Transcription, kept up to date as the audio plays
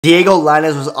Diego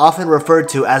Lainez was often referred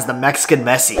to as the Mexican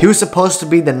Messi. He was supposed to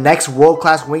be the next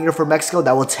world-class winger for Mexico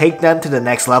that will take them to the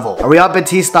next level. And Real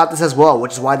Betis thought this as well,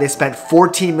 which is why they spent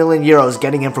 14 million euros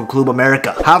getting him from Club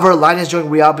America. However, Lainez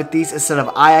joining Real Betis instead of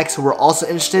Ajax, who were also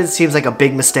interested, seems like a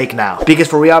big mistake now. Because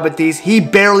for Real Betis, he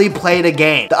barely played a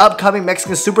game. The upcoming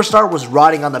Mexican superstar was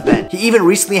rotting on the bench. He even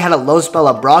recently had a low spell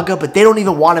at Braga, but they don't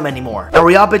even want him anymore. And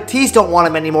Real Betis don't want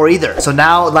him anymore either. So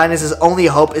now Lainez's only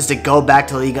hope is to go back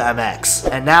to Liga MX.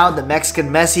 And now the Mexican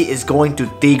Messi is going to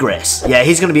Tigres. Yeah,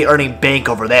 he's going to be earning bank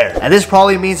over there. And this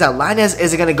probably means that Lainez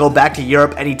isn't going to go back to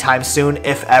Europe anytime soon,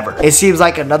 if ever. It seems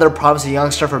like another promising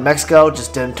youngster from Mexico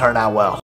just didn't turn out well.